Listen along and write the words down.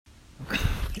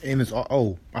And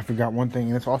I forgot one thing.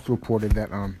 And it's also reported that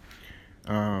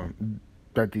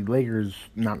that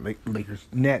the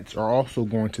Nets are also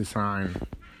going to sign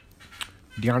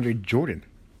DeAndre Jordan.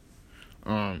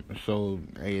 So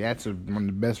hey, that's one of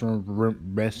the best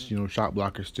shot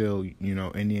blockers still, in the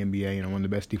NBA. One of the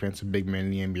best defensive big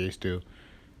men in the NBA still.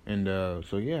 And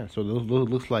so those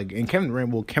looks like, and Kevin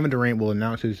Durant will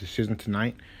announce his decision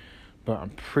tonight, but I'm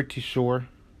pretty sure.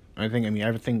 I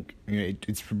think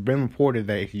it's been reported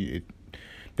that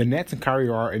the Nets and Kyrie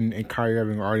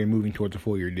Irving are already moving towards a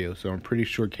 4-year deal. So I'm pretty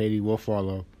sure KD will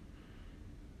follow,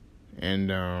 and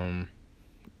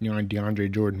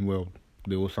DeAndre Jordan will.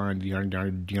 They will sign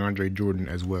DeAndre Jordan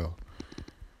as well.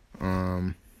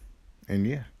 And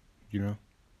yeah,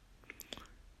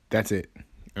 that's it.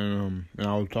 And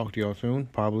I'll talk to y'all soon,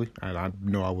 probably. I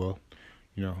know I will,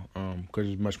 because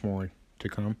there's much more to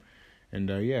come. And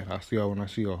yeah, I'll see y'all when I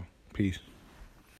see y'all. Peace.